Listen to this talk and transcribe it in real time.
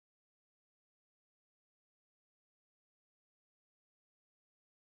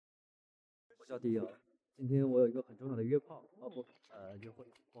小弟啊，今天我有一个很重要的约炮，哦不，约会。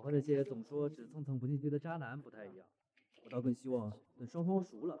我和那些总说只蹭蹭不进去的渣男不太一样，我倒更希望等双方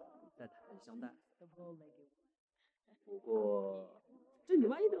熟了再坦诚相待。不过，这你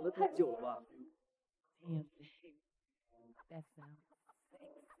万一等得太久了吧？Damn, that sounds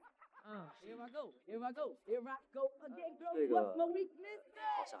sexy. Here I go, here I go, here I go again, girl. What's my weakness?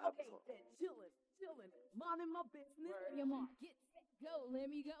 好像还不错。 Chillin', minding my business. Your mark, get set, go. Let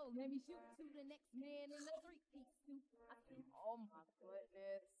me go, let me shoot to the next man in the 3-piece suit. Oh my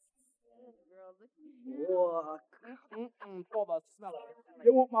goodness, girl, look at you. For the smell of it.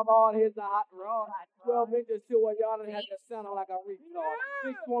 You want my ball, here's the hot rod. 12 inches to a yard and had to sound like a retard.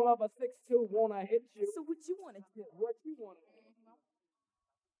 6'1" of a 6'2" wanna hit you. So what you wanna do? What you wanna do?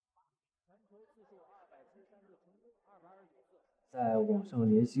 在网上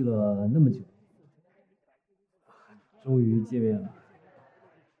联系了那么久，终于见面了。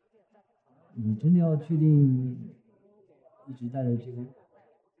你真的要确定一直带着这个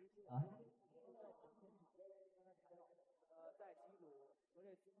啊？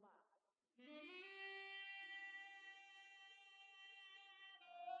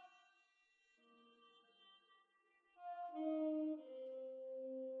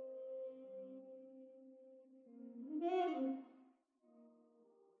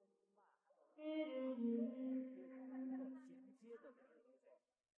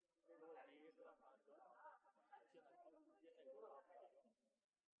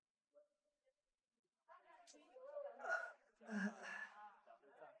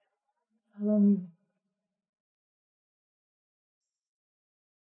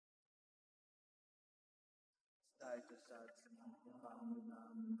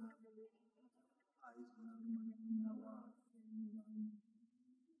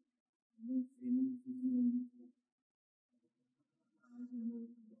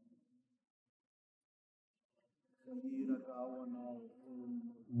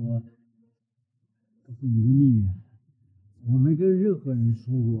我告诉你个秘密，我没跟任何人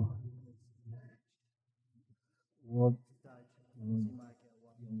说过。我有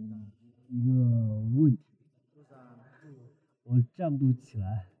一个问题，我站不起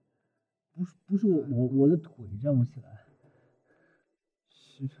来，不是我的腿站不起来，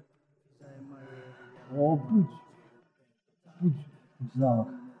是我不举，你知道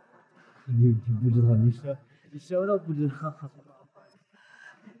吗？你不知道，你什么都不知道。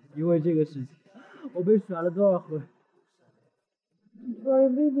因为这个事情，我被甩了多少回。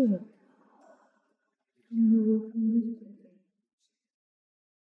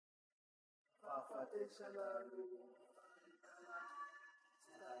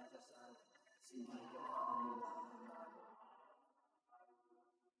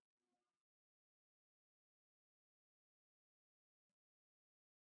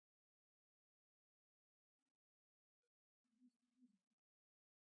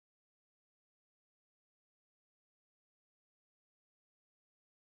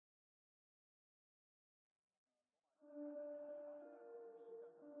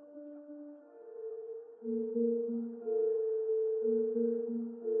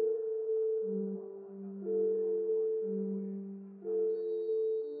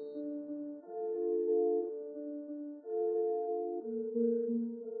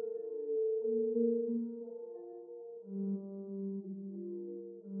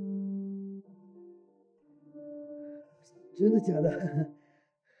真的假的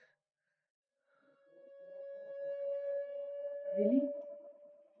Really?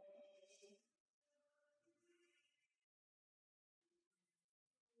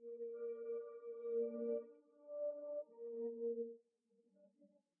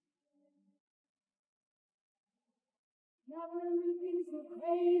 Got me looking so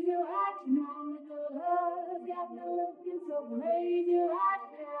crazy right now, little love. Got me looking so crazy right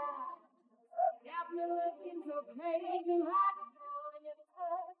now. Got me looking so crazy right now, little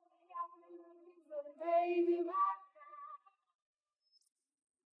love. Got me looking so crazy right now.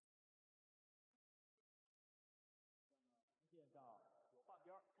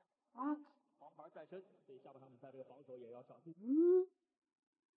 啊，黄牌在身，所以下半场比赛这个防守也要小心。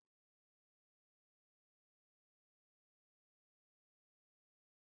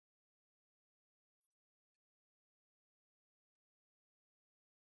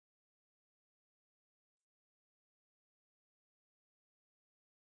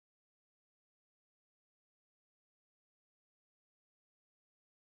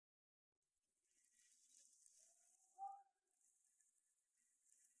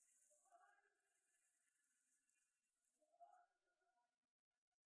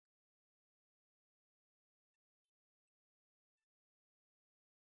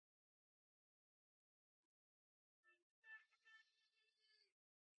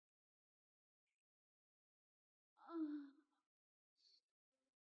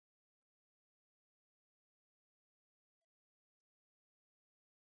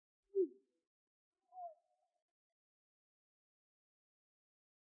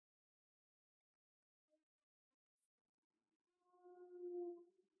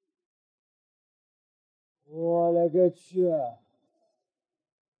个去！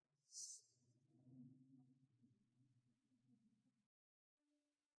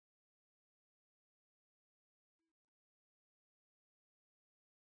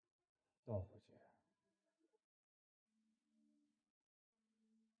倒回去。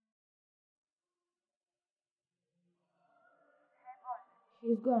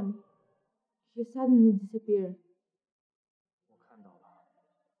She's gone. She suddenly disappeared. 我看到了。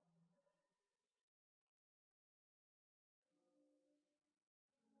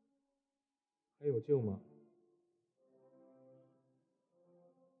还有救吗？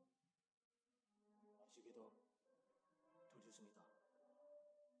许别多，终究是没到。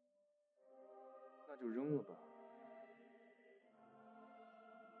那就扔了吧。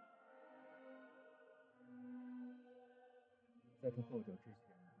在他到脚之前，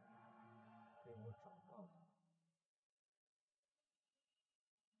被我找到了。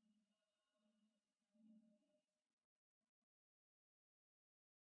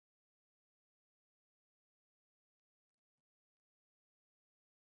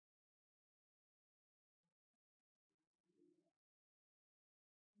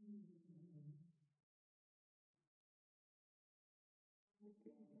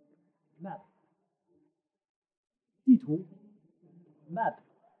Map， 地图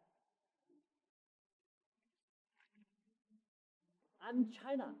 ，Map。I'm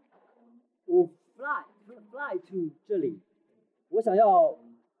China， 我 fly to 这里，我想要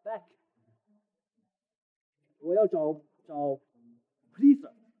back， 我要找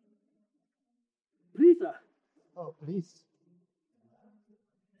police。Oh, please.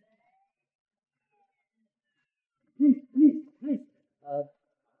 Please，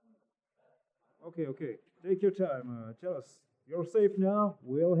 Okay. Take your time. Tell us. You're safe now.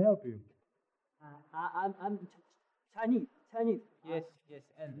 We'll help you. I'm Chinese. Yes.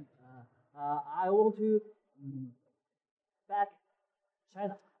 And I want to back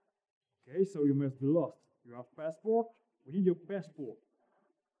China. okay, so you must be lost. You have passport? We need your passport.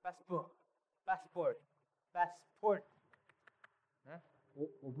 Passport.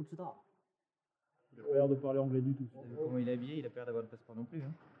 我不知道。 Il a pas l'air de parler anglais du tout. Comment il est habillé, il a pas l'air d'avoir de passeport non plus.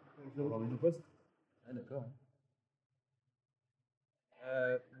 Hein. Il va avoir une poste. Ah, d'accord.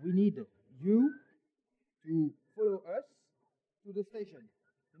 We need you to follow us to the station.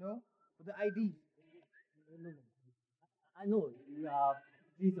 You know, for the ID. I know you are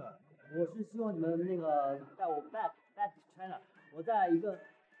visa。我是希望你们那个带我 back China。我在一个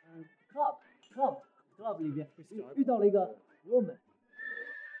club 里边遇到了一个 woman，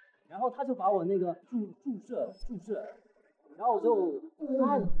 然后他就把我那个注射，然后我就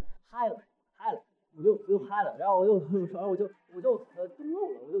嗨了，我就嗨了，然后我就登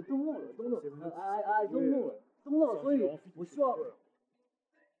录了，I 登录了，所以我希望。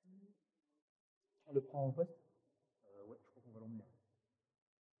 On le prend en poste? Ouais, je crois qu'on va l'emmener.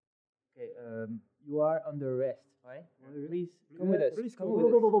 Okay, you are under arrest, right? Please come Yeah, with us. please come come with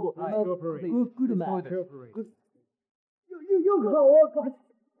with us. us. 不 Please cooperate. good Please man， cooperate. 又可我靠！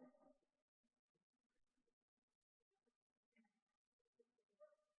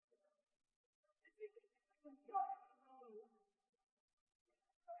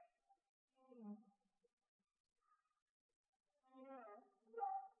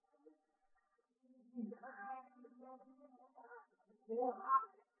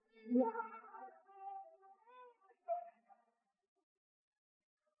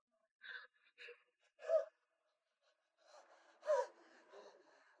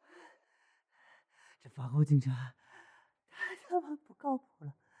这法国警察太他妈不靠谱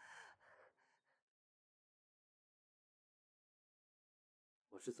了！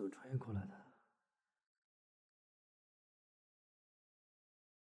我是怎么穿越过来的？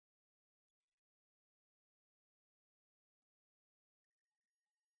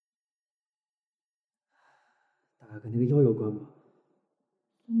大概跟那个药有关吧。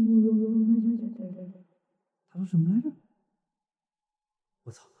他说什么来着？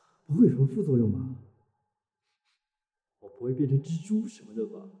我操，不会有什么副作用吧？我不会变成蜘蛛什么的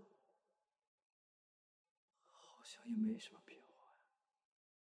吧？好像也没什么变化呀。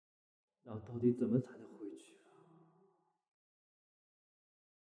那我到底怎么才能回去啊？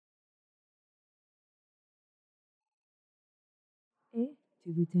 Et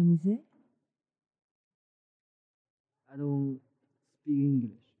tu veux t'amuser? I don't speak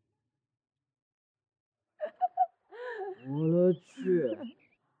English。我的去！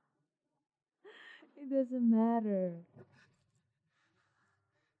 It doesn't matter.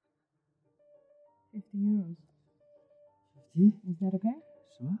 50 euros. 50？ Is that okay?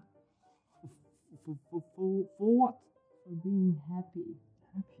 什么 ？For what？ For being happy.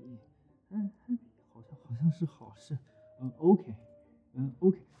 Happy，好像是好事。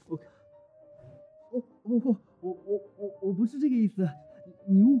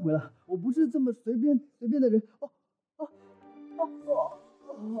随便的人。哦哦哦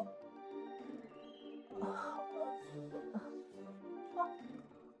哦！What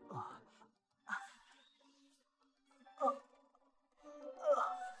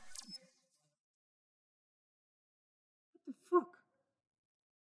the fuck？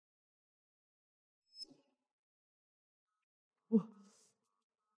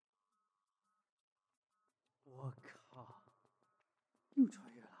 我靠，又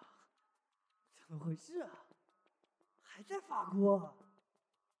穿越了，怎么回事啊？还在法国？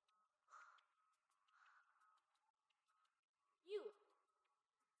 You.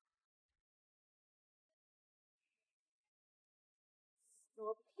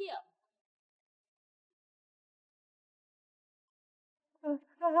 Stop here. 何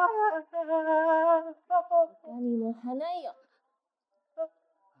の花よ。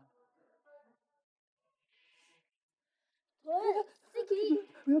Siki，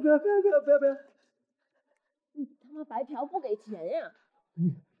 不要！你他妈白嫖不给钱呀！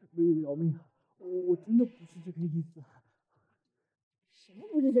没饶命啊！我真的不是这个意思。什么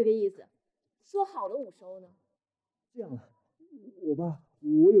不是这个意思？说好的午收呢？这样啊，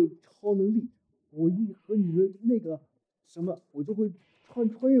我有超能力，我一和你的那个什么，我就会穿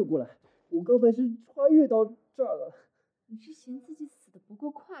越过来。我刚才是穿越到这儿了。你是嫌自己死的不够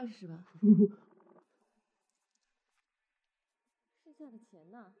快是吧？剩下的钱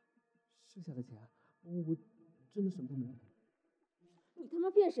呢？剩下的钱，我真的什么都没有。你他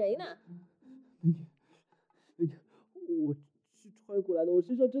妈骗谁呢？美女，我是穿过来的，我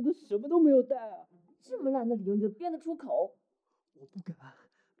身上真的什么都没有带啊！这么烂的理由你都编得出口？我不敢，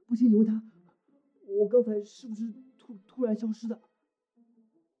不信你问他，我刚才是不是突然消失的？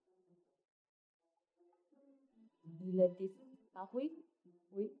 Il a disparu?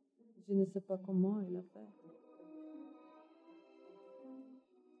 Oui, je ne sais pas comment il a fait.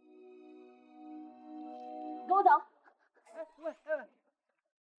 跟我走。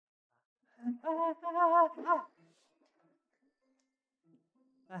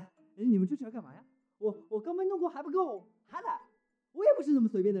哎，你们这是要干嘛呀？我刚没弄过还不够，还来？我也不是那么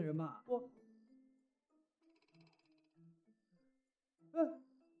随便的人吧？那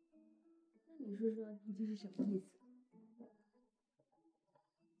你说说，你这是什么意思？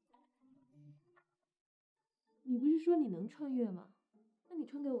你不是说你能穿越吗？那你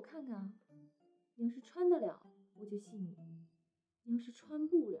穿给我看看啊！你要是穿得了，我就信你；你要是穿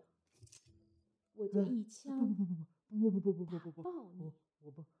不了，我就一枪不，爆你！我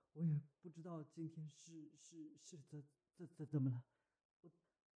也不知道今天是怎么了，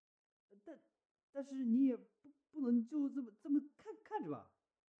但是你也不能就这么看着吧？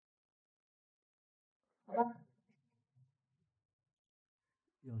好吧。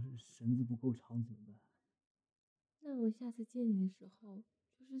要是绳子不够长怎么办？那我下次见你的时候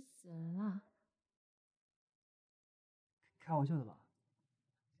就是死人了。开玩笑的吧？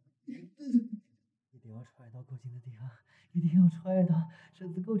一定要穿越到够近的地方，一定要穿越到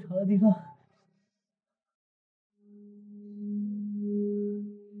绳子够长的地方。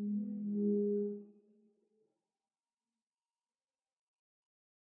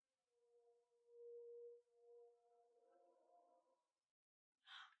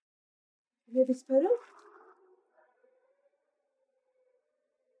Le disparu?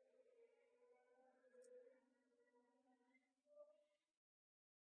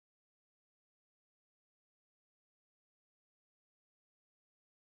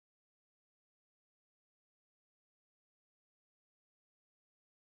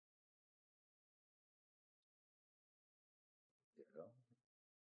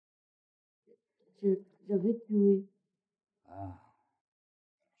 je vais tuer. 啊。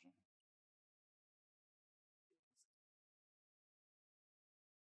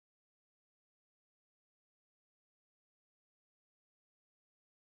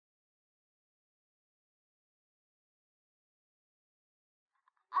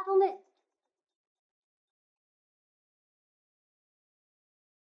阿东内，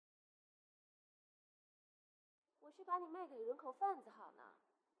我是把你卖给人口贩子好呢，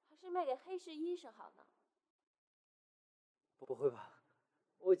还是卖给黑市医生好呢？不会吧？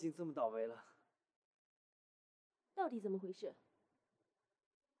我已经这么倒霉了。到底怎么回事？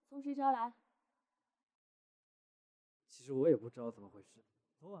从谁招来？其实我也不知道怎么回事。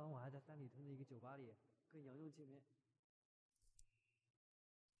昨晚我还在三里屯的一个酒吧里跟杨勇见面。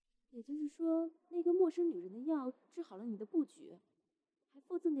也就是说，那个陌生女人的药治好了你的不举，还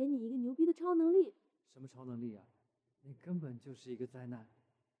附赠给你一个牛逼的超能力。什么超能力啊？你根本就是一个灾难。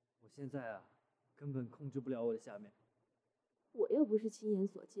我现在啊，根本控制不了我的下面。我又不是亲眼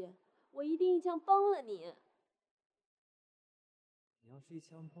所见，我一定一枪崩了你。你要是一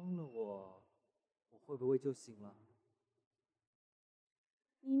枪崩了我，我会不会就行了？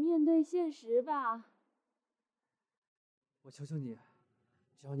你面对现实吧。我求求你，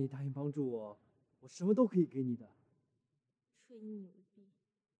只要你答应帮助我，我什么都可以给你的。吹牛逼，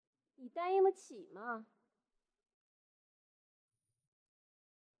你答应得起吗？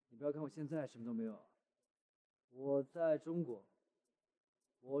你不要看我现在什么都没有，我在中国，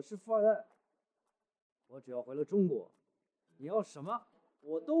我是富二代。我只要回了中国，你要什么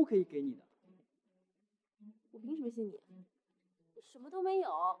我都可以给你的。我凭什么信你？你什么都没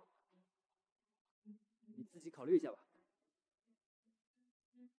有。你自己考虑一下吧。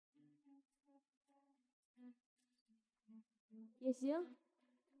也行，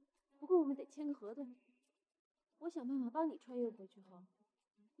不过我们得签个合同。我想办法帮你穿越回去后，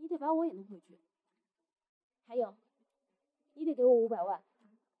你得把我也弄回去。还有，你得给我500万。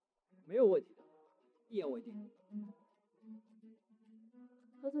没有问题的，一言为定。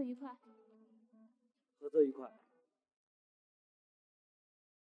合作愉快。合作愉快。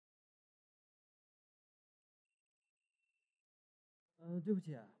对不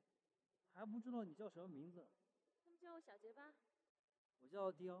起，还不知道你叫什么名字。他们叫我小结巴。我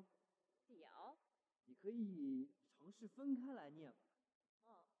叫迪奥。屌。你可以尝试分开来念吧。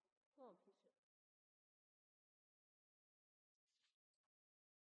哦，关我屁事。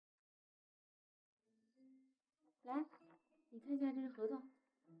来，你看一下这是合同。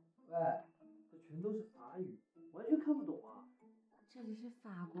喂，这全都是法语，完全看不懂啊。这里是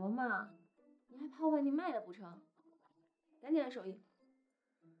法国嘛，你还怕我把你卖了不成？赶紧来手印。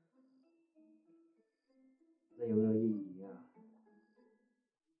这有没有意义啊？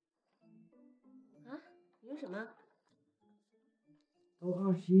啊？你说什么？都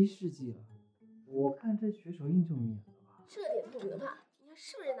21世纪了，我看这血手印就免了吧。这点不可怕，你还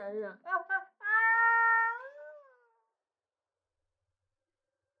是不是男人啊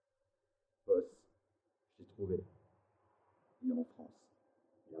？Boss, j'ai trouvé. Il est en France.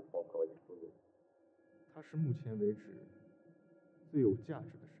 Il n'a pas encore été posé. 它是目前为止最有价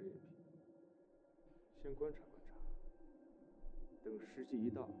值的实验品。先观察观察，等时机一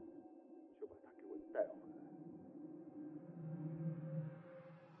到，就把它给我带回来。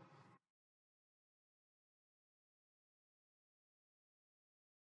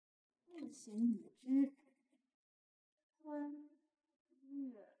目前已知穿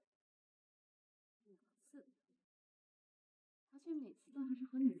越2次，而且每次都还是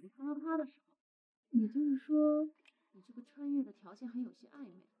和女人啪的时候。也就是说，你这个穿越的条件还有些暧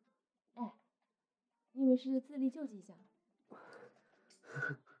昧。哎，你以为是自力救济一下？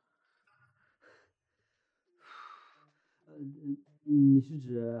你是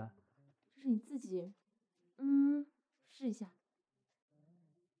指？这是你自己，试一下。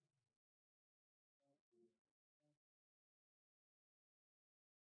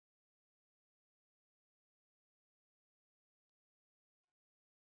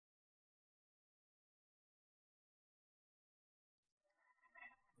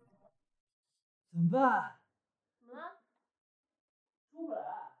怎么办？怎么了？出不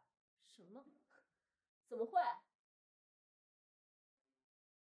来。什么？怎么会？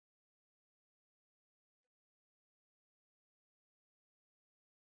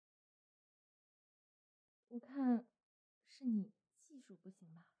我看是你技术不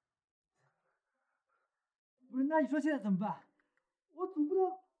行吧？不是，那你说现在怎么办？我总不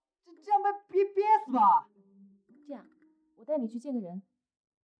能这样被憋死吧？这样，我带你去见个人。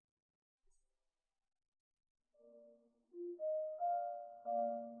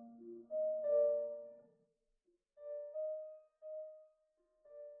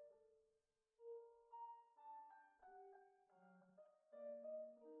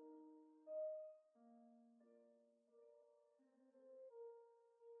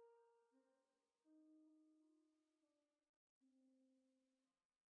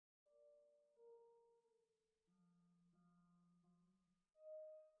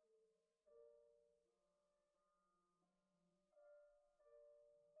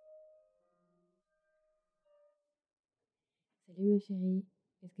Salut chérie,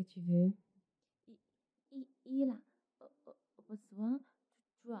 qu'est-ce que tu veux? 伊啦，不是我，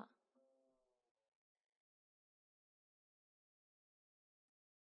主啊。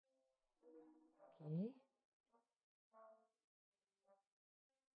OK。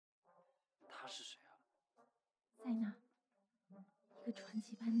他是谁啊？塞纳，一个传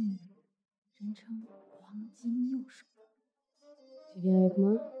奇般的女人，人称黄金右手。Tu viens avec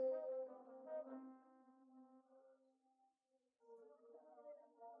moi?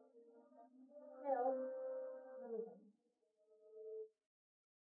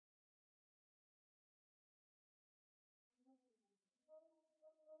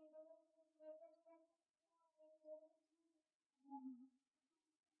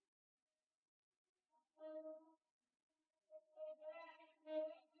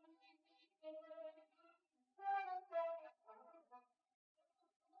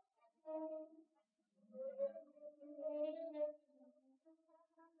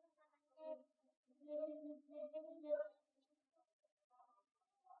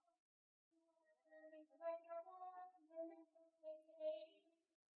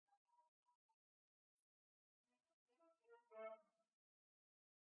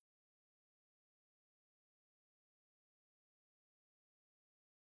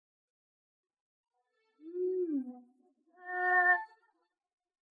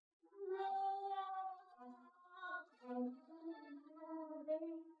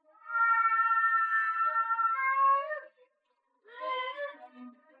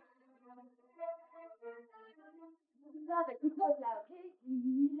 T'as coup de pote là, ok?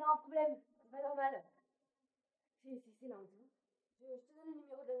 Il a un problème, c'est pas normal. C'est lundi. Je te donne le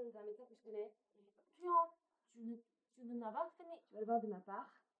numéro d'un médecin que je connais. Tu n'en as pas fini. Tu vas le voir de ma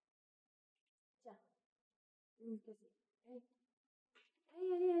part. Tiens. Cassé. Allez.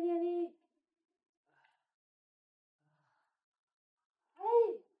 Allez.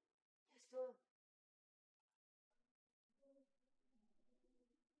 Allez! Casse-toi.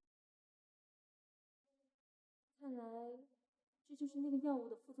 看来这就是那个药物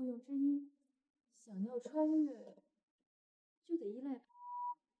的副作用之一。想要穿越，就得依赖。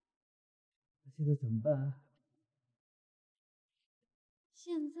那现在怎么办？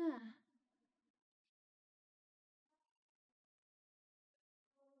现在，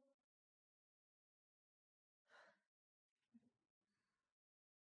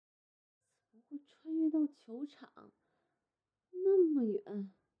怎么会穿越到球场？那么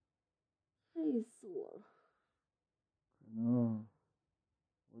远，累死我了。可能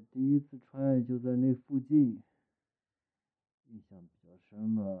我第一次穿越就在那附近，印象比较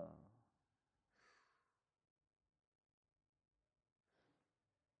深吧。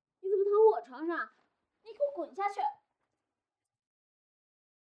你怎么躺我床上？你给我滚下去！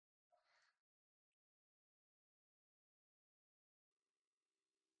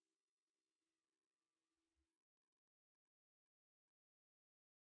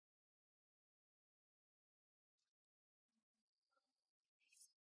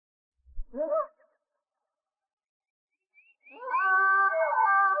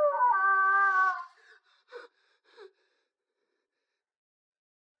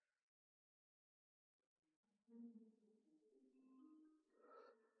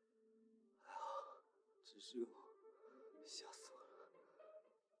只是个梦，吓死我了！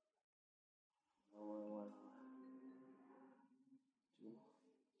完了，这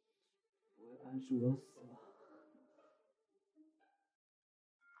不会暗示我要死了？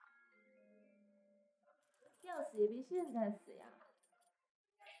要死也别现在死呀！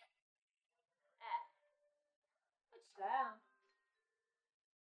哎，快起来啊！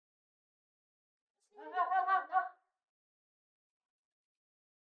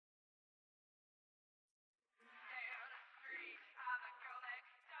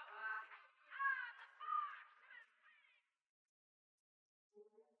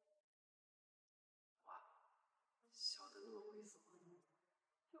笑得那么猥琐，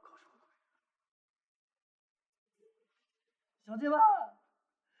又搞什么鬼？小结巴，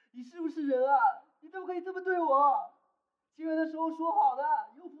你是不是人啊？你怎么可以这么对我？结缘的时候说好的，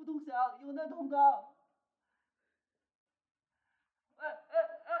有福同享，有难同当。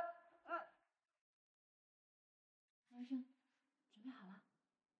医生，准备好了。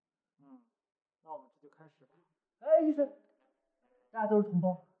那我们这就开始吧。哎，医生，大家都是同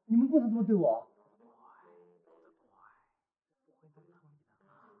胞，你们不能这么对我。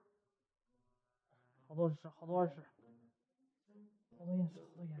好多事，好多事，好多验尸，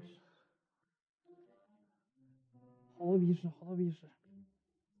好多验尸，好多鼻屎，好多鼻屎。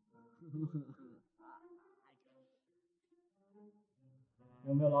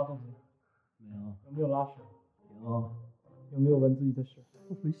有没有拉肚子？没有。有没有拉屎？有。有没有闻自己的屎？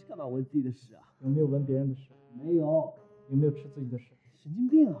我没事干嘛闻自己的屎啊？有没有闻别人的屎？没有。有没有吃自己的屎？神经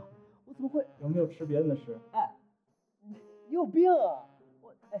病啊！我怎么会？有没有吃别人的屎？哎，你有病啊！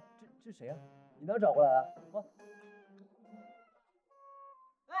这谁呀？你哪找过来的？我。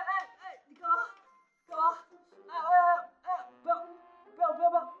哎，你干嘛？不要！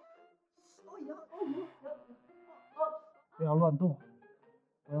不要乱动，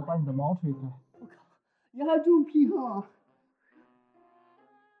我要把你的毛吹开。我靠，你还这么癖好啊？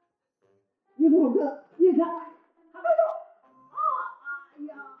有什么好看的？你也看，还没有啊！哎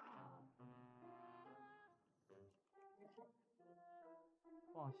呀！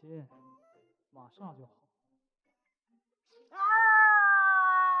放心，马上就好。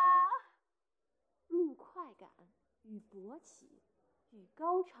论快感与勃起与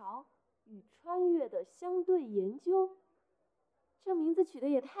高潮与穿越的相对研究，这名字取得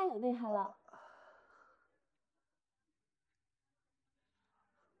也太有内涵了。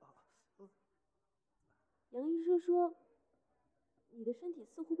杨医生说，你的身体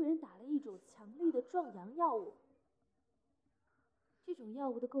似乎被人打了一种强力的壮阳药物。这种药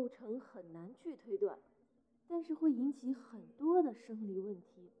物的构成很难去推断，但是会引起很多的生理问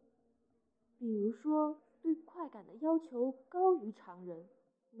题，比如说对快感的要求高于常人，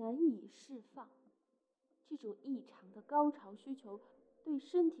难以释放。这种异常的高潮需求对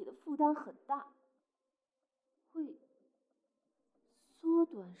身体的负担很大，会缩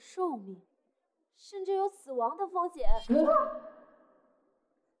短寿命，甚至有死亡的风险。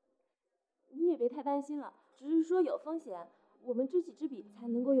你也别太担心了，只是说有风险，我们知己知彼才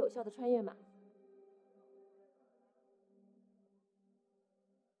能够有效的穿越嘛。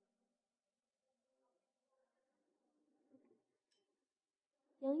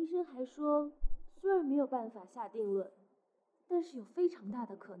杨医生还说，虽然没有办法下定论，但是有非常大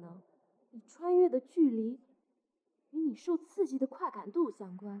的可能，你穿越的距离与你受刺激的快感度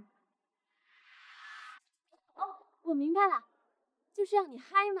相关。哦，我明白了，就是让你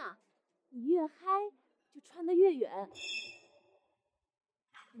嗨嘛，你越嗨就穿得越远。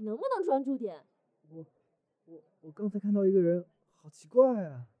你能不能专注点？我刚才看到一个人，好奇怪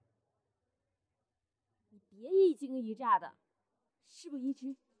啊！你别一惊一乍的，事不宜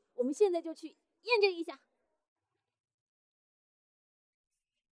迟，我们现在就去验证一下。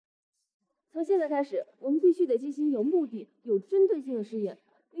从现在开始，我们必须得进行有目的、有针对性的试验。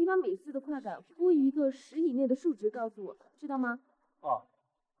你把每次的快感拨一个10以内的数值告诉我，知道吗？哦，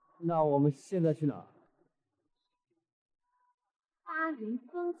那我们现在去哪？巴黎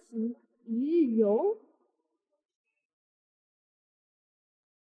风情一日游。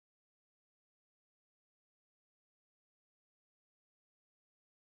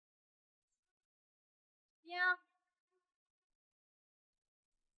喵。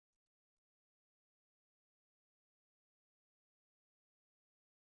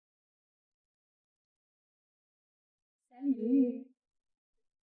Salut.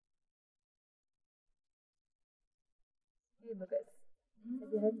 Oui, beau gosse. Ça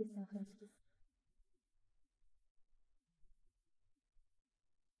dirait que c'est un rêve.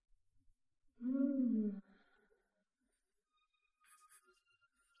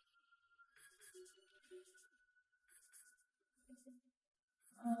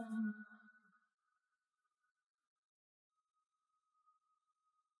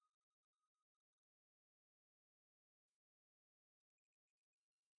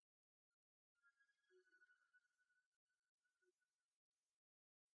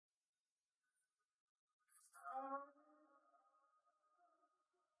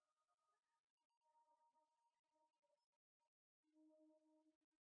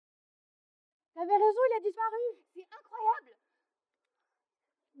 T'avais raison, il a disparu. C'est incroyable.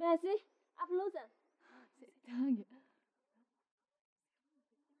 Ben c'est, applaudissements. C'est dingue.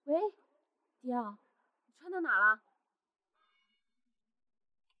 喂，迪奥，你穿到哪了？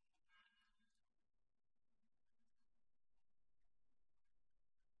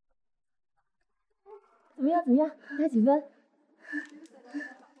怎么样？怎么样？你打几分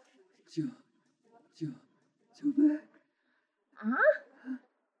9分。啊？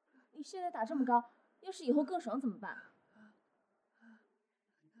你现在打这么高，要是以后更爽怎么办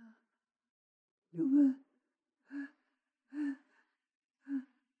6分。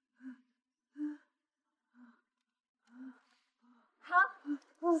好，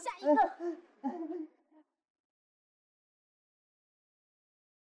下一个。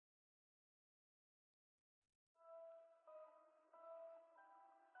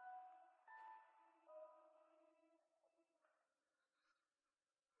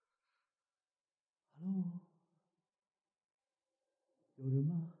Hello， 有人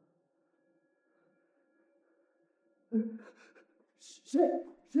吗？谁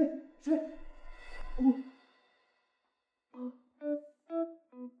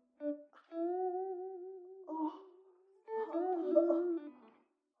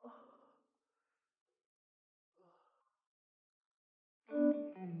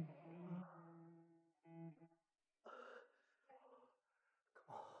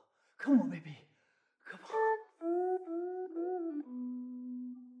？Come on, baby. Come on.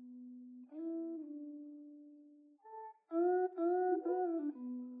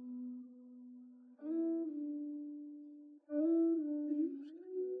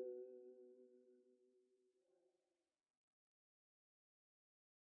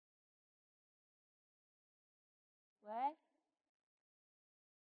 喂，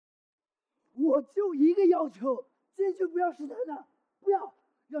我就一个要求，坚决不要试探他，不要！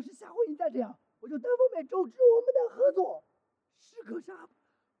要是下回你再这样，我就单方面终止我们的合作。士可杀，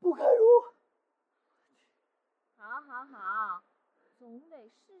不可辱。好，好，好，总得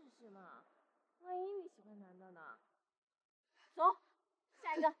试试嘛，万一你喜欢男的呢？走，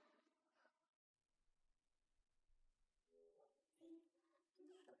下一个。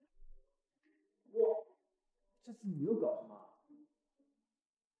哇，这次你又搞什么？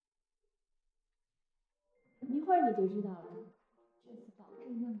一会儿你就知道了，这次保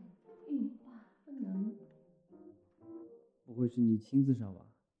证让你欲罢不能。不会是你亲自上吧？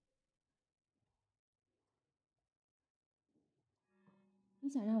你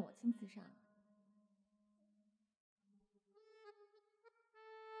想让我亲自上？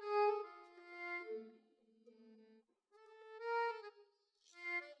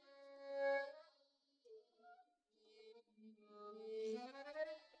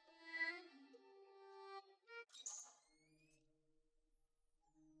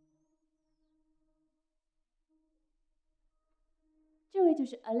这位就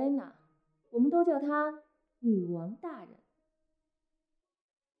是 Elena， 我们都叫她女王大人。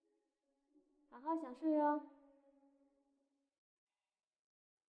好好想睡哦。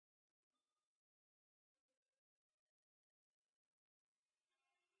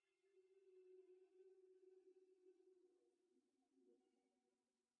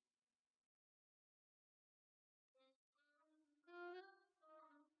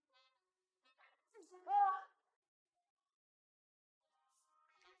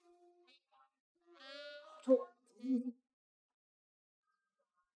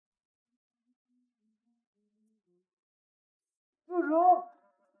不如，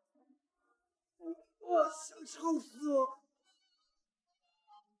我想吵死了。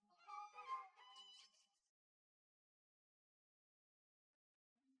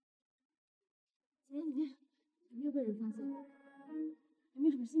姐姐，有没有被人发现？有没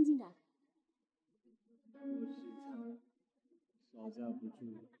有什么新进展？我是惨，招架不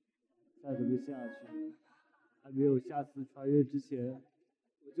住，再这么下去，还没有下次穿越之前，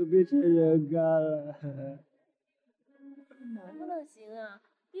我就变成人干了。能不能行啊？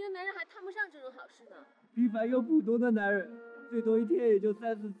别的男人还谈不上这种好事呢。平凡又普通的男人，最多一天也就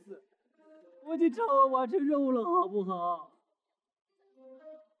3、4次。我已经超额完成任务了，好不好？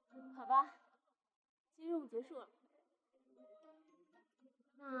好吧，今天任务结束了。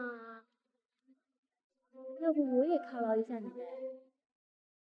那要不我也犒劳一下你呗？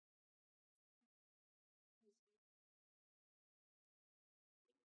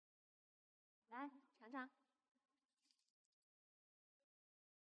来尝尝。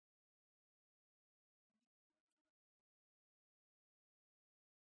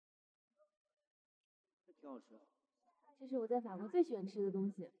这挺好吃。这是我在法国最喜欢吃的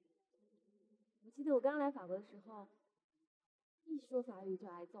东西。我记得我刚来法国的时候，一说法语就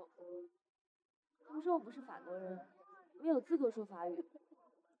挨揍。他们说我不是法国人，没有资格说法语。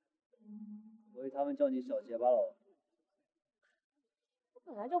所以他们叫你小结巴喽。我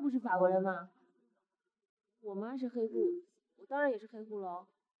本来就不是法国人嘛。我妈是黑户，我当然也是黑户喽。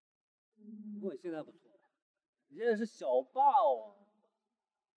不过你现在不错，你现在是小霸哦。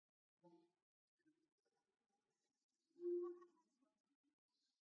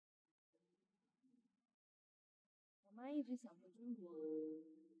我妈一直想回中国，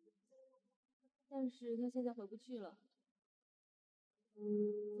但是她现在回不去了。怎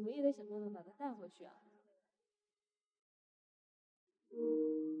么也得想办法把她带回去啊。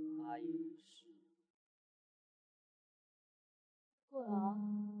阿姨是。坐牢，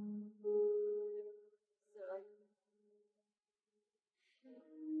死了，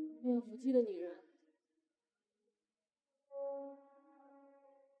没有福气的女人。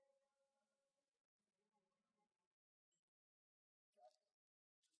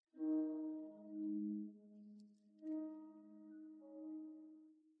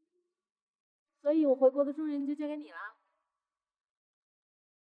所以我回国的重任就交给你了。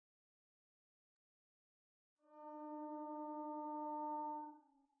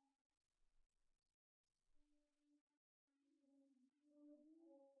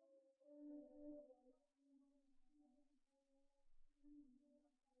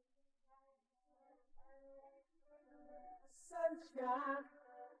Sunshine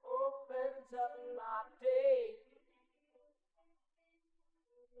opens up my day.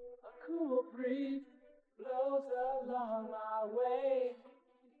 A cool breeze blows along my way.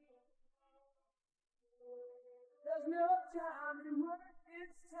 There's no time to work,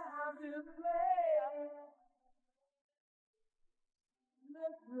 it's time to play.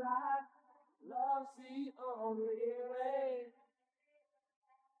 Live life, love's the only way.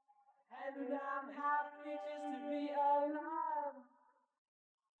 And I'm happy just to be alive.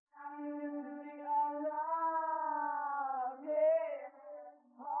 Happy just to be alive. Yeah.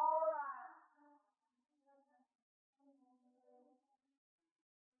 Alright.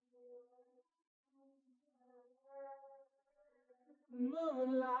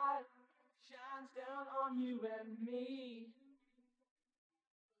 Moonlight shines down on you and me.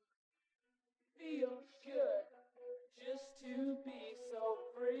 Feels good just to be so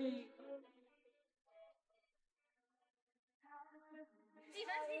free. 计分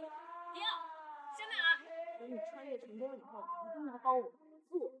器，停，先等啊！等你穿越成功以后，一定要帮我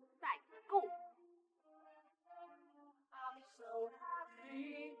做代购。I'm so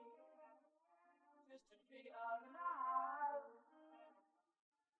happy just to be alive.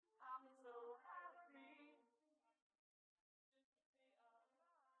 I'm so happy just to be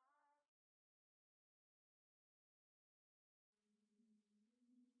alive.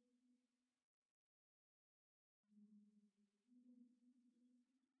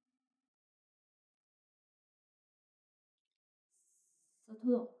 小兔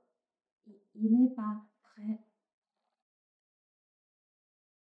，il est pas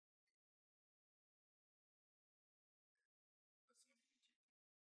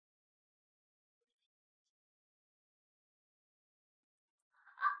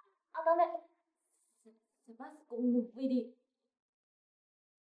c'est pas ce qu'on vous dit.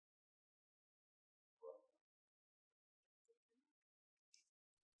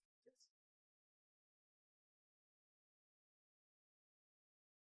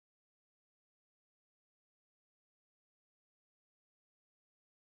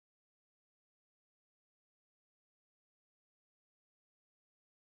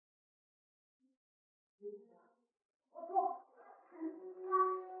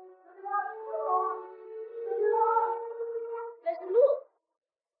 Laisse-nous.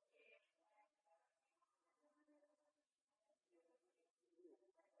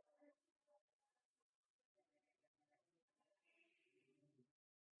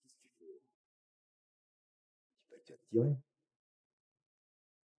 你别急了。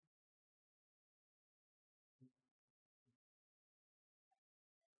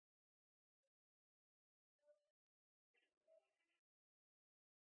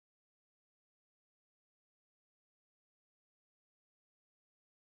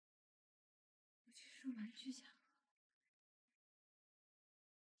我其实蛮具象。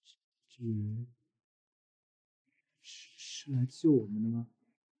这人是来救我们的吗？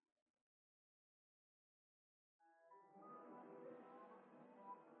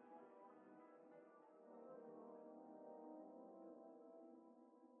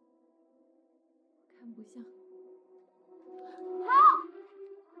看不像。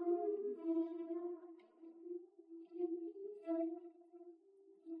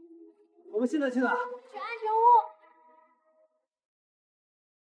我们现在去哪？去安全屋。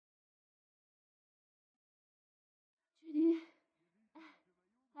距离，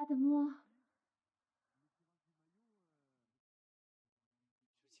哎，等我。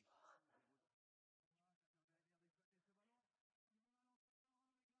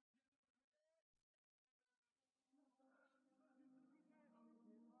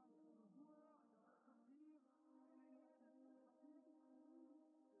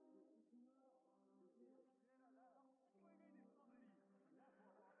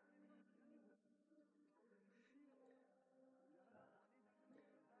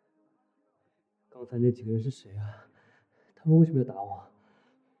刚才那几个人是谁啊？他们为什么要打我？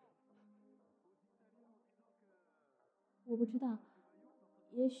我不知道，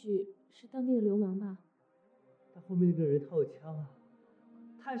也许是当地的流氓吧。他后面那个人他有枪啊，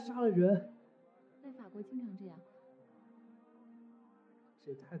他还杀了人。在法国经常这样。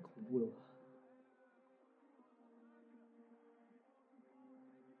这也太恐怖了吧！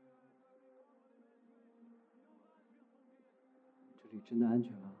这里真的安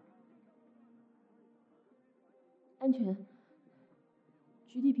全吗？安全。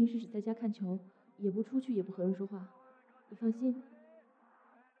菊弟平时只在家看球，也不出去，也不和人说话。你放心。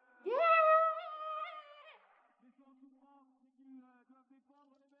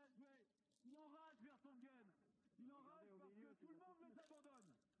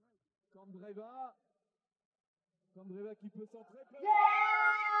Candreva qui peut centrer.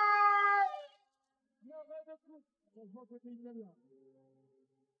 Changement côté italien.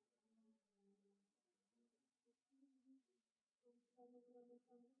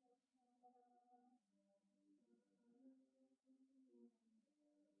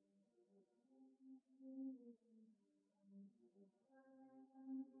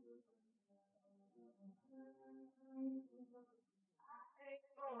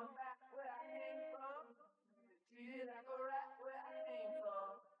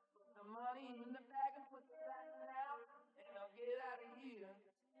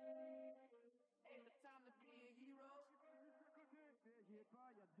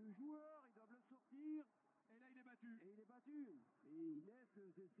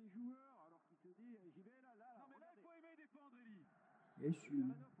 也许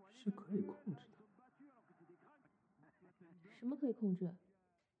是可以控制的。什么可以控制？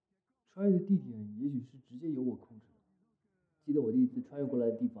穿越的地点也许是直接由我控制的。记得我第一次穿越过来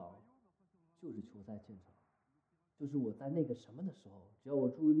的地方，就是球赛现场。就是我在那个什么的时候，只要我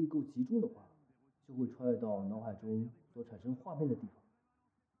注意力够集中的话，就会穿越到脑海中所产生画面的地方。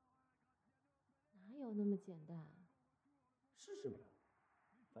哪有那么简单？试试呗，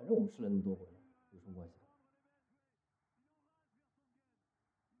反正我们试了那么多回了，有什么关系？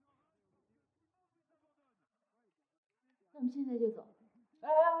那我们现在就走。哎，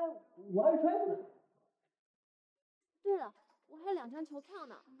我还没穿衣服呢。对了，我还有2张球票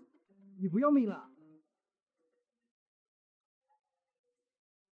呢。你不要命了？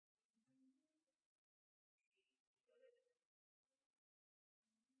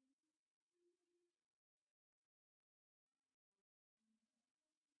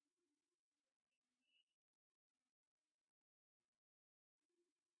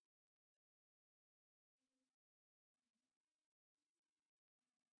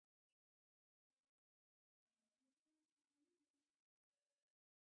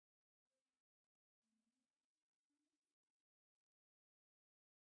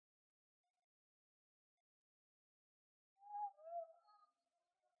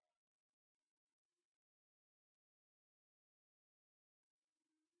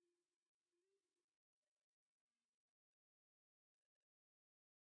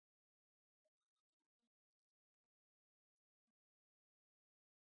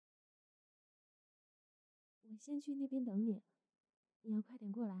我先去那边等你，你要快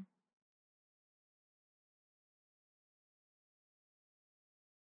点过来。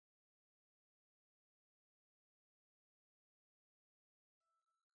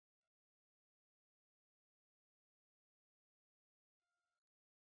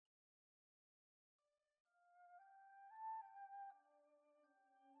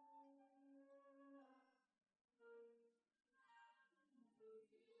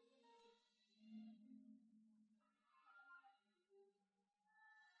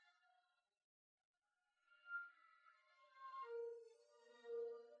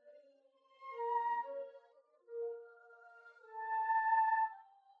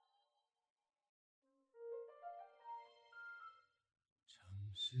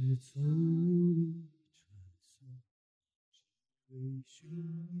是丛林穿梭，只为寻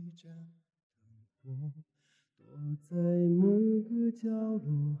一盏灯火，躲在某个角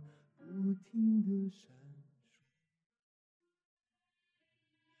落，不停地闪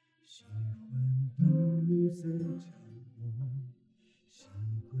烁。喜欢当暮色降落，习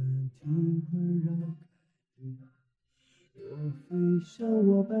惯听环绕开的。若非像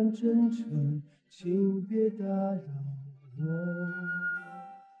我般真诚，请别打扰我。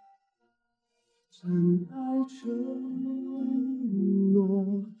真爱承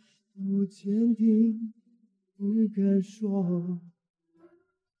诺，不坚定，不敢说，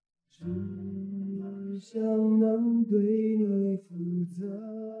只想能对你负责。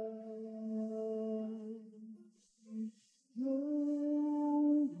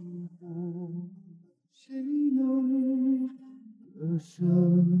如果谁能割舍，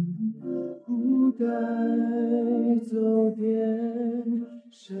不带走点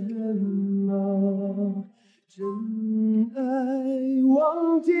什么？真爱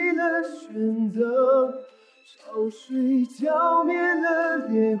忘记了选择，潮水浇灭了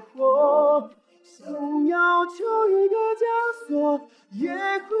烈火，想要求一个枷锁，也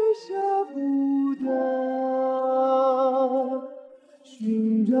会舍不得。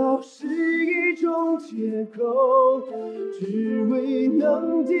寻找是一种借口，只为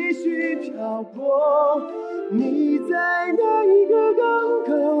能继续漂泊。你在哪一个港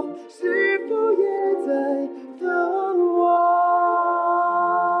口？是否也在等我？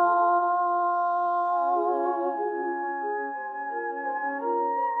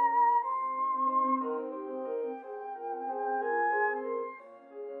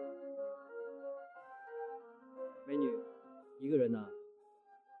美女，一个人呢？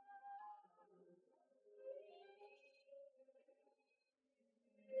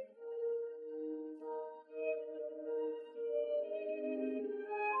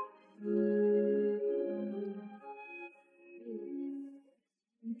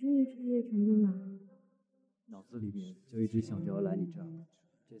你终于穿越成功了。脑子里面就一直想着要来你这儿，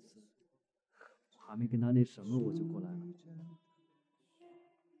这次我还没跟他那什么我就过来了。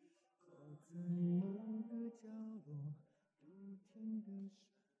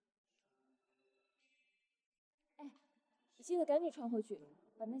你现在赶紧穿回去，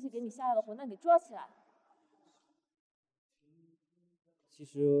把那些给你下药的混蛋给抓起来。其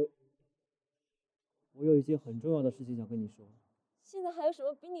实我有一件很重要的事情想跟你说。现在还有什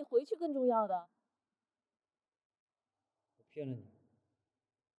么比你回去更重要的？我骗了你。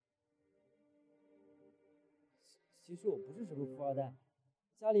其实我不是什么富二代，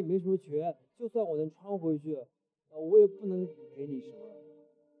家里没什么钱，就算我能穿回去，我也不能给你什么。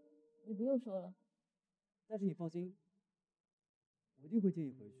你不用说了。但是你放心，我一定会接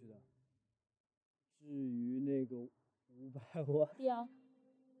你回去的。至于那个500万，弟啊，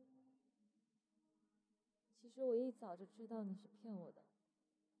其实我一早就知道你是骗我的。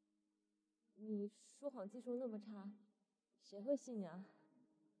你说谎技术那么差，谁会信你啊？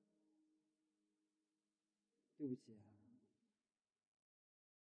对不起啊。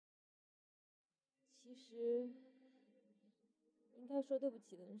其实，应该说对不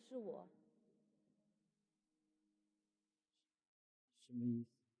起的人是我。什么意思？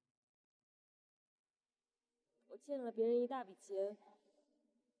我欠了别人一大笔钱，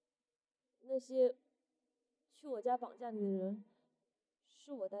那些去我家绑架你的人，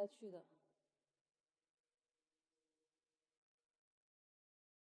是我带去的。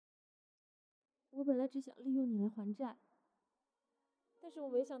我本来只想利用你来还债，但是我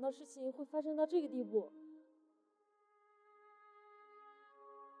没想到事情会发生到这个地步。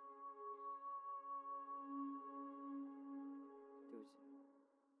对不起，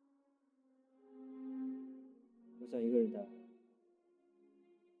我想一个人待会。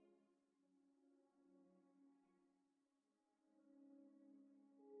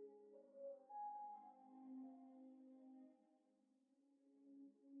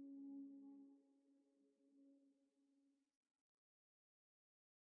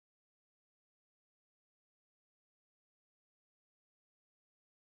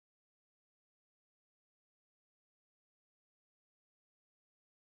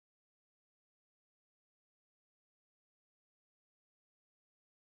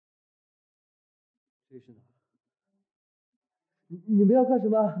这里是哪？你们要干什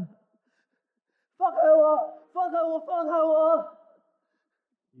么？放开我！放开我！放开我！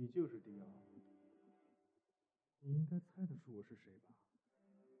你就是迪奥，你应该猜得出我是谁吧？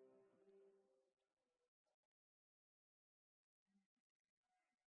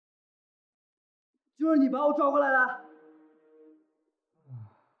就是你把我抓过来的。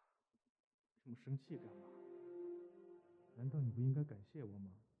啊，这么生气干嘛？难道你不应该感谢我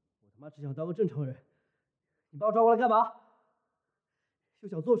吗？我他妈只想当个正常人，你把我抓过来干嘛？又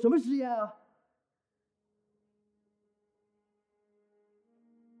想做什么实验啊？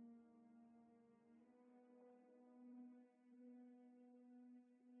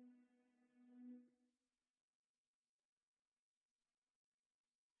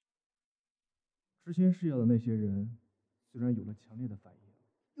之前试药的那些人，虽然有了强烈的反应，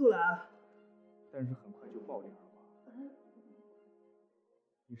又来，但是很快就爆裂而亡。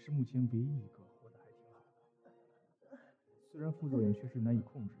你是目前唯一一个活得还挺好的，虽然副作用确实难以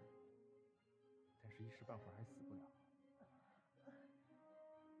控制，但是一时半会儿还死不了。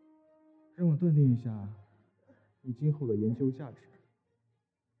让我断定一下你今后的研究价值。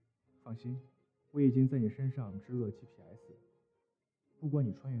放心，我已经在你身上植入了 GPS， 不管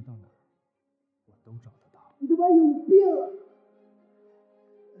你穿越到哪儿，我都找得到。你他妈有病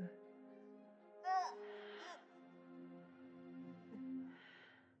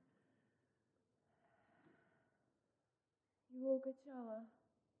！Его укачало.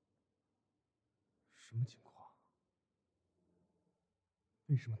 什么情况？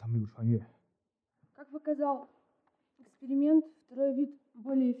为什么他没有穿越？ Как показал эксперимент, второй вид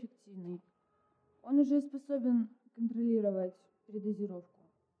более эффективный. Он уже способен контролировать передозировку.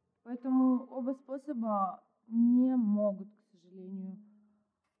 Поэтому оба способа не могут, к сожалению,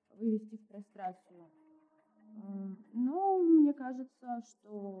 вывести в прострацию. Но мне кажется,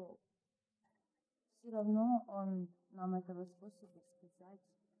 что все равно он нам этого способа сказать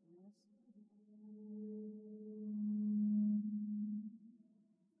не сможет.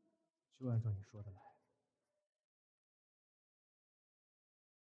 就按照你说的来。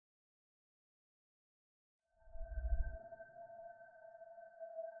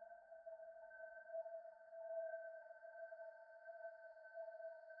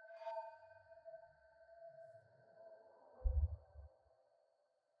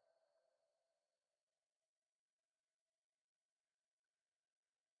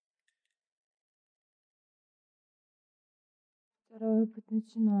Второй опыт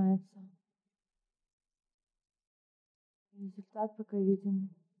начинается. Результат пока виден.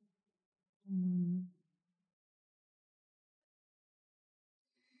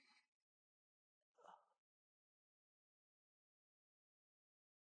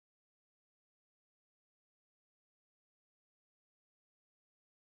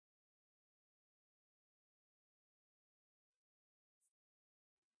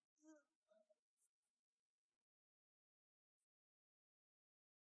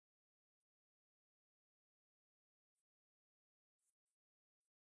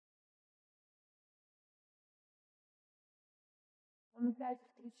 он опять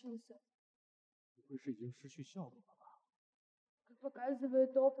включился. 不会是已经失去效果了吧？ Как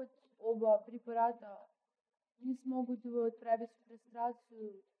показывает опыт, оба препарата не смогут его отправить в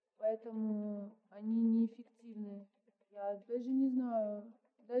фрустрацию, поэтому они неэффективны. Я даже не знаю,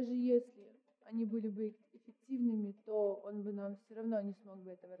 даже если они были бы эффективными, то он бы нам все равно не смог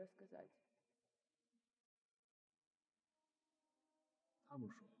бы этого рассказать. 他不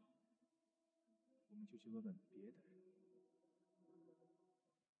说，我们就去问问别的人。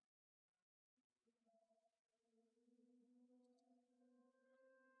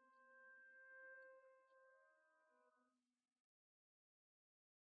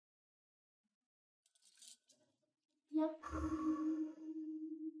呀，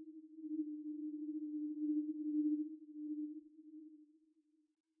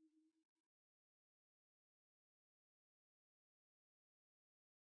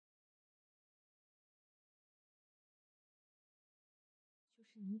就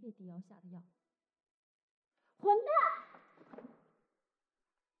是你给迪瑶下的药，混蛋！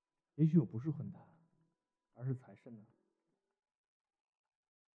也许我不是混蛋，而是财神呢。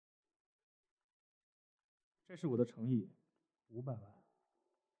这是我的诚意，500万。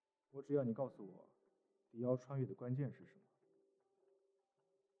我只要你告诉我，迪瑶穿越的关键是什么。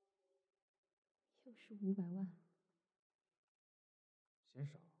又是500万。嫌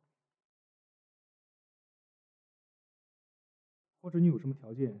少，或者你有什么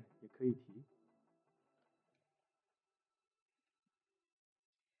条件也可以提。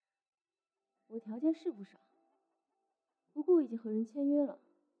我条件是不少，不过我已经和人签约了，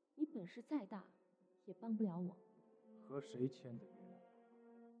你本事再大，也帮不了我。和谁签的约？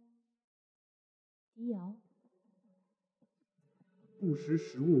迪瑶，不识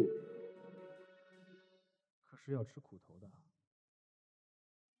时务，可是要吃苦头的。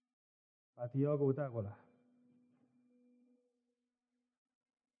把迪瑶给我带过来。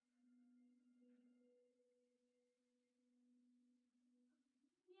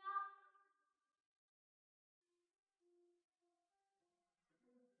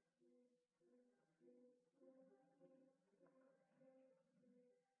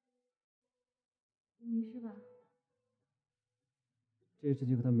你没事吧？这件事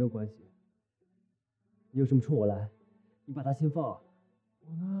情和他没有关系。你有什么冲我来？你把他先放。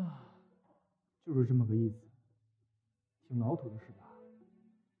我呢，就是这么个意思。挺老土的是吧？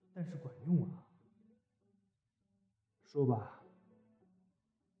但是管用啊。说吧，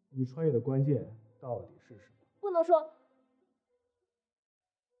你穿越的关键到底是什么？不能说。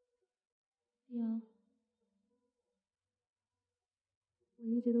迪瑶，我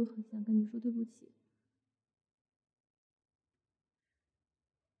一直都很想跟你说对不起。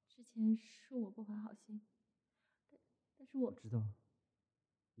之前是我不怀好心，但是我知道，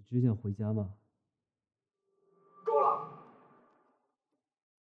你只想回家吗？够了！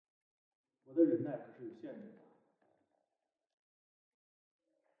我的忍耐可是有限制的。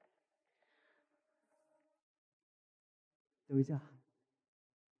等一下，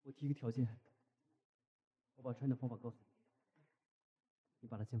我提一个条件，我把穿越的方法告诉你，你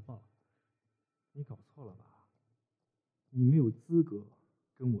把他先放了。你搞错了吧？你没有资格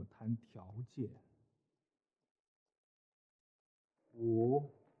跟我谈条件。5、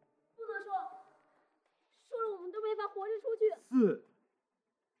不能说，说了我们都没法活着出去。4、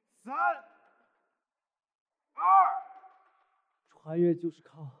3、2。穿越就是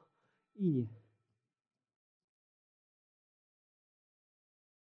靠意念。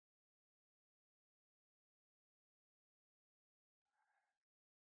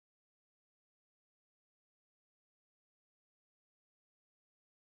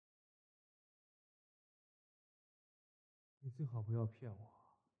你最好不要骗我。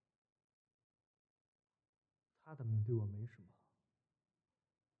他的命对我没什么，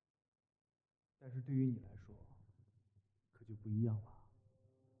但是对于你来说，可就不一样了。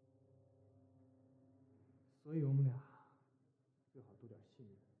所以我们俩最好多点信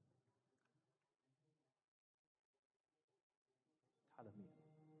任。他的命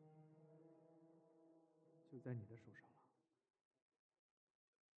就在你的手上了。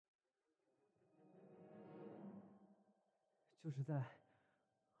就是在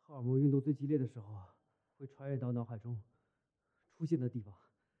荷尔蒙运动最激烈的时候，会穿越到脑海中出现的地方。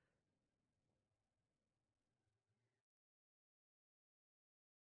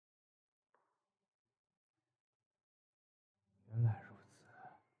原来如此，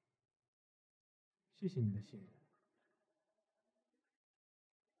谢谢你的信任。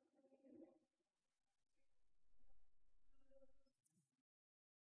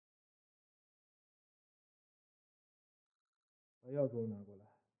把药给我拿过来。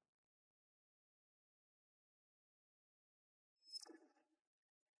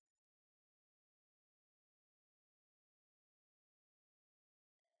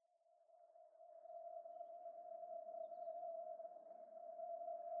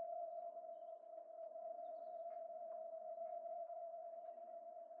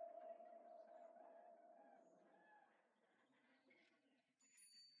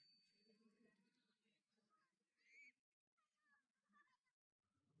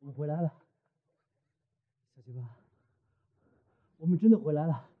们回来了，小结巴，我们真的回来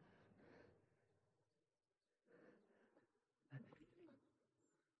了。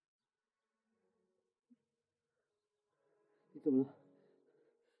你怎么了？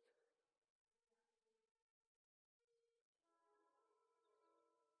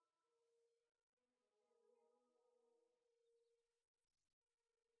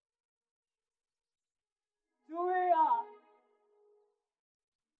救命啊！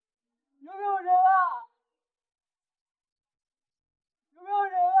有没有人啊？有没有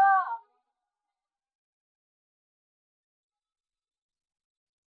人啊？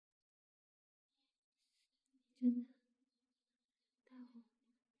真的带我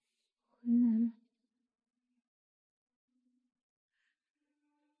回来了。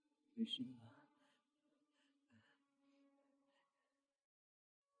没事的吧？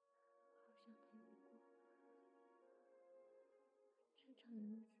好想陪你过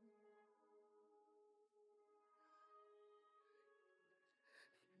正常人的生活。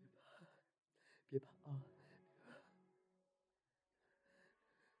别怕啊，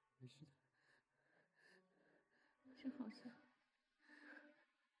没事的。这好像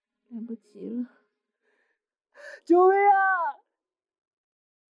来不及了。救命啊！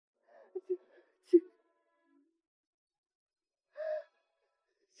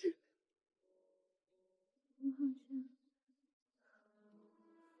我好像听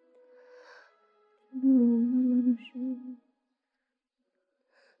到了我妈妈的声音。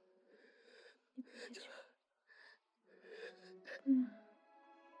你别去，不然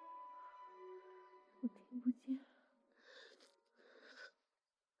我听不见。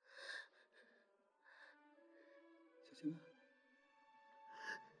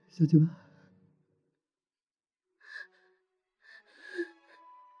小结巴，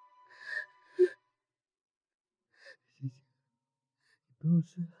醒醒，你不要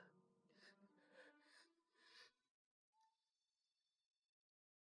睡了。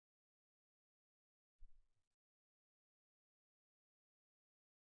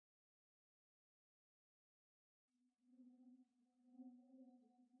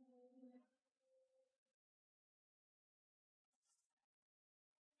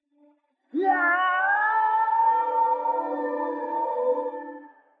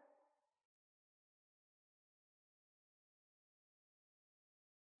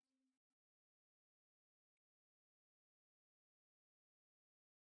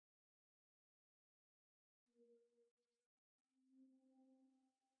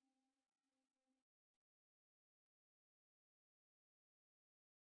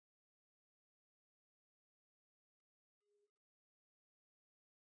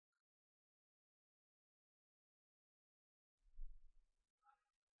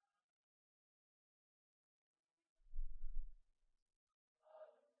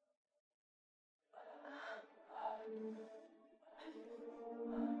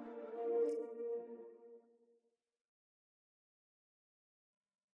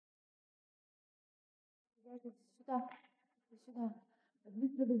Сюда, сюда.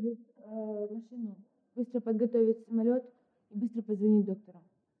 Быстро вызвать машину, быстро подготовить самолет и быстро позвонить доктору.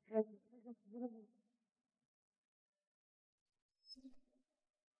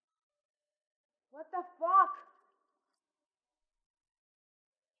 What the fuck?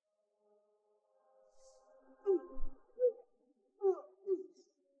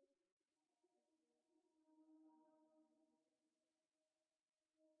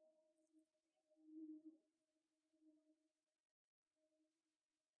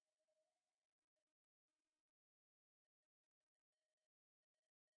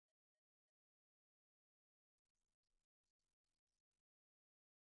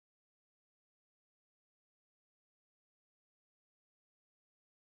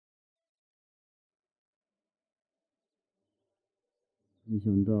没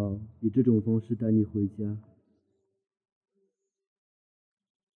想到以这种方式带你回家。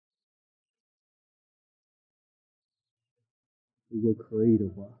如果可以的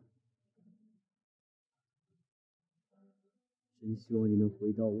话，真希望你能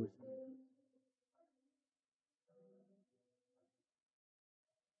回到我身边。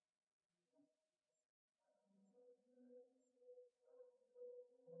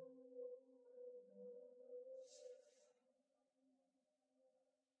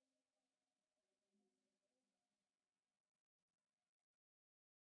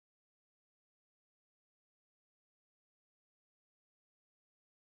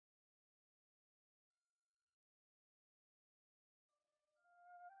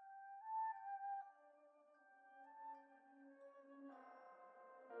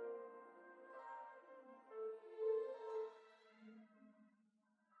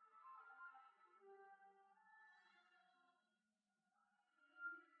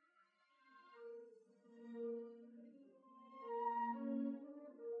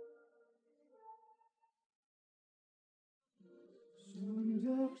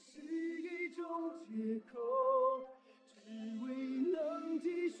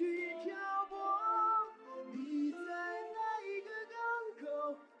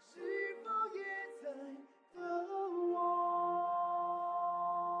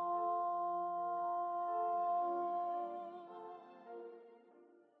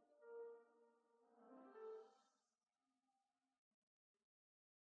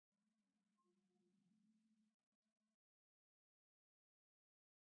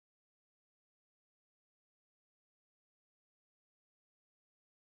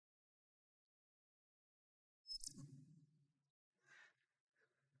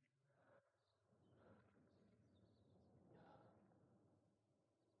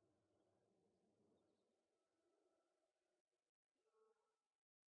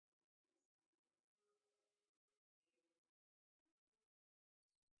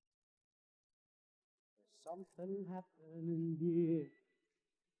something happening here.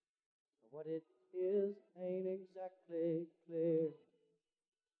 What it is ain't exactly clear.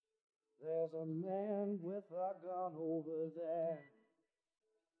 There's a man with a gun over there,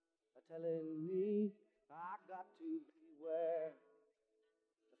 telling me I got to beware.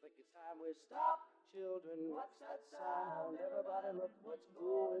 I think it's time we stop, children. What's that sound? Everybody look what's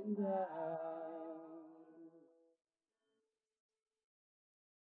going down.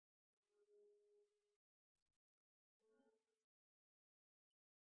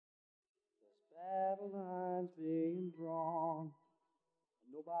 There's battle lines being drawn.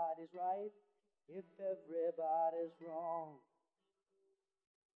 Nobody's right if everybody's wrong.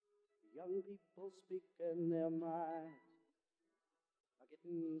 Young people speaking their minds are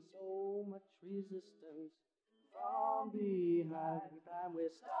getting so much resistance from behind. Every time we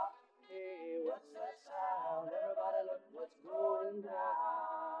stop, hey, what's that sound? Everybody look what's going down.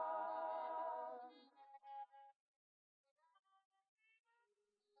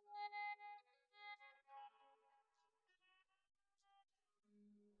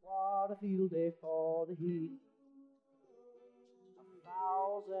 What a field day for the heat.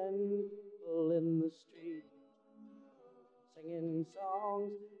 1,000 people in the street, singing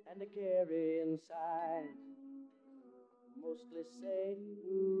songs and carrying signs, mostly say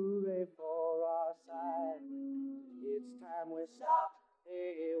hooray for our side. It's time we stop.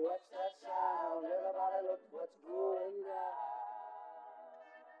 Hey, what's that sound? Everybody look what's going down.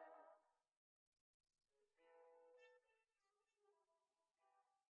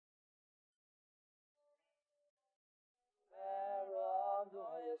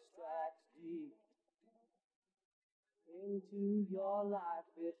 Paranoia strikes deep into your life,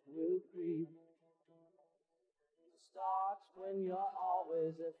 it will creep. It starts when you're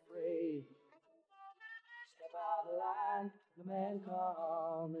always afraid. Step out of line, the man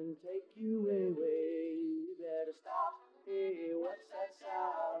come and take you away. You better stop. Hey, what's that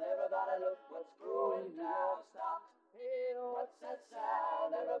sound? Everybody look what's going down. Stop. Hey, what's that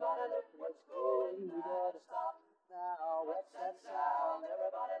sound? Everybody look what's